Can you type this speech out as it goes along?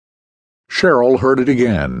Cheryl heard it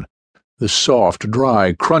again, the soft,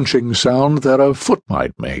 dry, crunching sound that a foot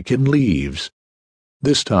might make in leaves.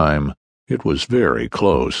 This time it was very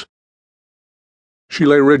close. She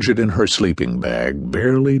lay rigid in her sleeping bag,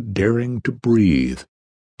 barely daring to breathe,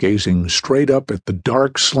 gazing straight up at the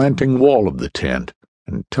dark, slanting wall of the tent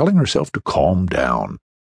and telling herself to calm down.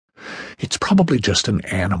 It's probably just an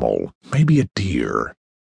animal, maybe a deer.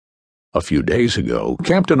 A few days ago,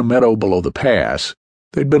 camped in a meadow below the pass,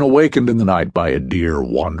 they'd been awakened in the night by a deer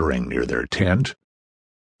wandering near their tent.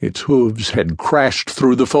 Its hooves had crashed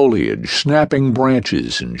through the foliage, snapping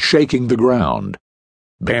branches and shaking the ground.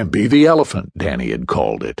 Bambi the elephant, Danny had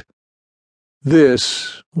called it.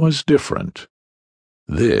 This was different.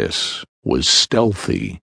 This was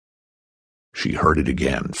stealthy. She heard it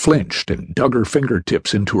again, flinched, and dug her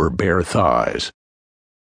fingertips into her bare thighs.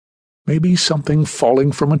 Maybe something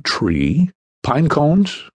falling from a tree? Pine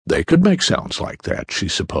cones? They could make sounds like that, she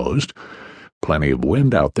supposed. Plenty of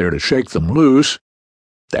wind out there to shake them loose.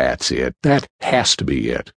 That's it. That has to be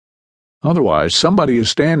it. Otherwise, somebody is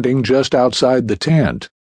standing just outside the tent.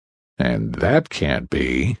 And that can't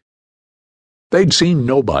be. They'd seen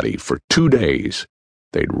nobody for 2 days.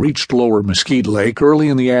 They'd reached Lower Mesquite Lake early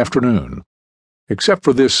in the afternoon. Except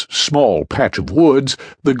for this small patch of woods,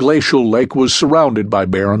 the glacial lake was surrounded by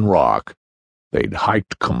barren rock. They'd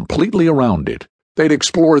hiked completely around it. They'd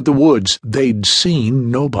explored the woods. They'd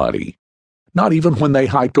seen nobody. Not even when they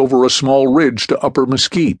hiked over a small ridge to Upper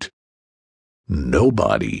Mesquite.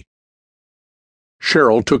 Nobody.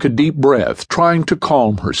 Cheryl took a deep breath, trying to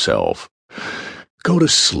calm herself. Go to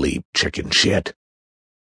sleep, chicken shit.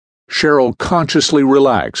 Cheryl consciously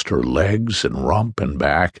relaxed her legs and rump and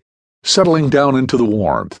back, settling down into the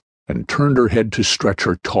warmth, and turned her head to stretch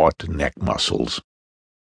her taut neck muscles.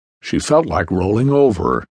 She felt like rolling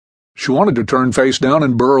over. She wanted to turn face down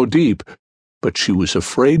and burrow deep, but she was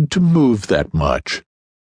afraid to move that much.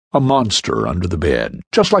 A monster under the bed,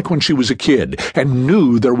 just like when she was a kid, and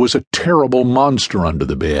knew there was a terrible monster under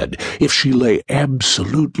the bed. If she lay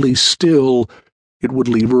absolutely still, it would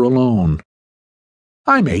leave her alone.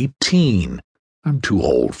 I'm 18. I'm too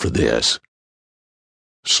old for this.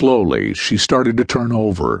 Slowly, she started to turn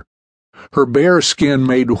over. Her bare skin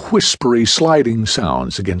made whispery, sliding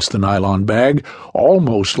sounds against the nylon bag,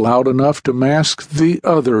 almost loud enough to mask the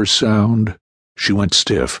other sound. She went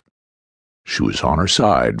stiff. She was on her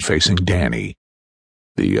side, facing Danny.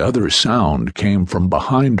 The other sound came from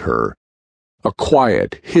behind her. A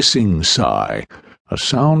quiet, hissing sigh, a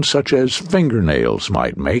sound such as fingernails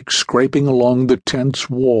might make scraping along the tent's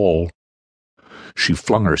wall. She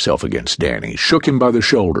flung herself against Danny, shook him by the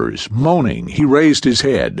shoulders. Moaning, he raised his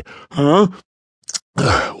head. Huh?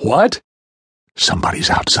 What? Somebody's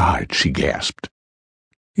outside, she gasped.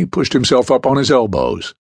 He pushed himself up on his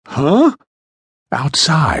elbows. Huh?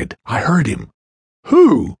 Outside. I heard him.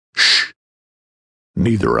 Who? Shh.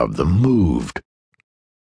 Neither of them moved.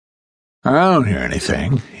 I don't hear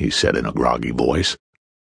anything, he said in a groggy voice.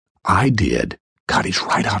 I did. God, he's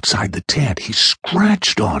right outside the tent. He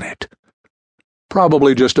scratched on it.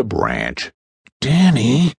 Probably just a branch.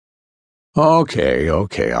 Danny? Okay,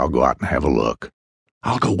 I'll go out and have a look.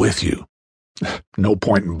 I'll go with you. No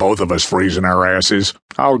point in both of us freezing our asses.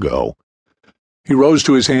 I'll go. He rose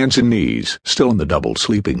to his hands and knees, still in the double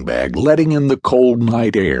sleeping bag, letting in the cold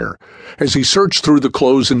night air, as he searched through the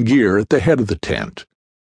clothes and gear at the head of the tent.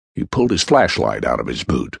 He pulled his flashlight out of his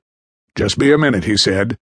boot. Just be a minute, he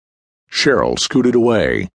said. Cheryl scooted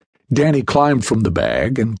away. Danny climbed from the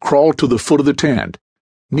bag and crawled to the foot of the tent.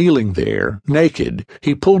 Kneeling there, naked,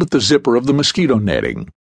 he pulled at the zipper of the mosquito netting.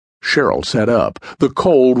 Cheryl sat up, the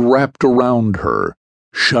cold wrapped around her.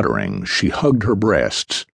 Shuddering, she hugged her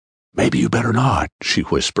breasts. Maybe you better not, she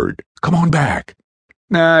whispered. Come on back.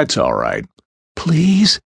 Nah, it's all right.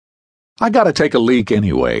 Please? I gotta take a leak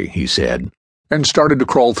anyway, he said, and started to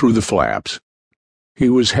crawl through the flaps. He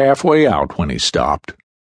was halfway out when he stopped.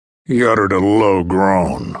 He uttered a low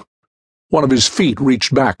groan. One of his feet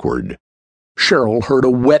reached backward. Cheryl heard a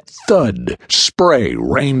wet thud. Spray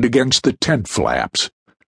rained against the tent flaps.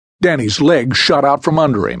 Danny's legs shot out from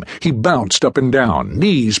under him. He bounced up and down,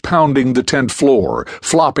 knees pounding the tent floor,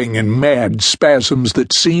 flopping in mad spasms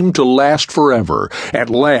that seemed to last forever. At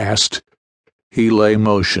last, he lay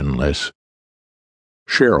motionless.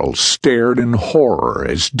 Cheryl stared in horror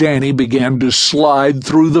as Danny began to slide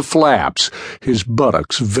through the flaps. His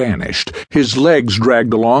buttocks vanished. His legs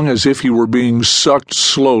dragged along as if he were being sucked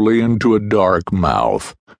slowly into a dark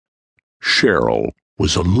mouth. Cheryl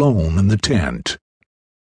was alone in the tent.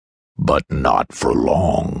 But not for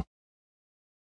long.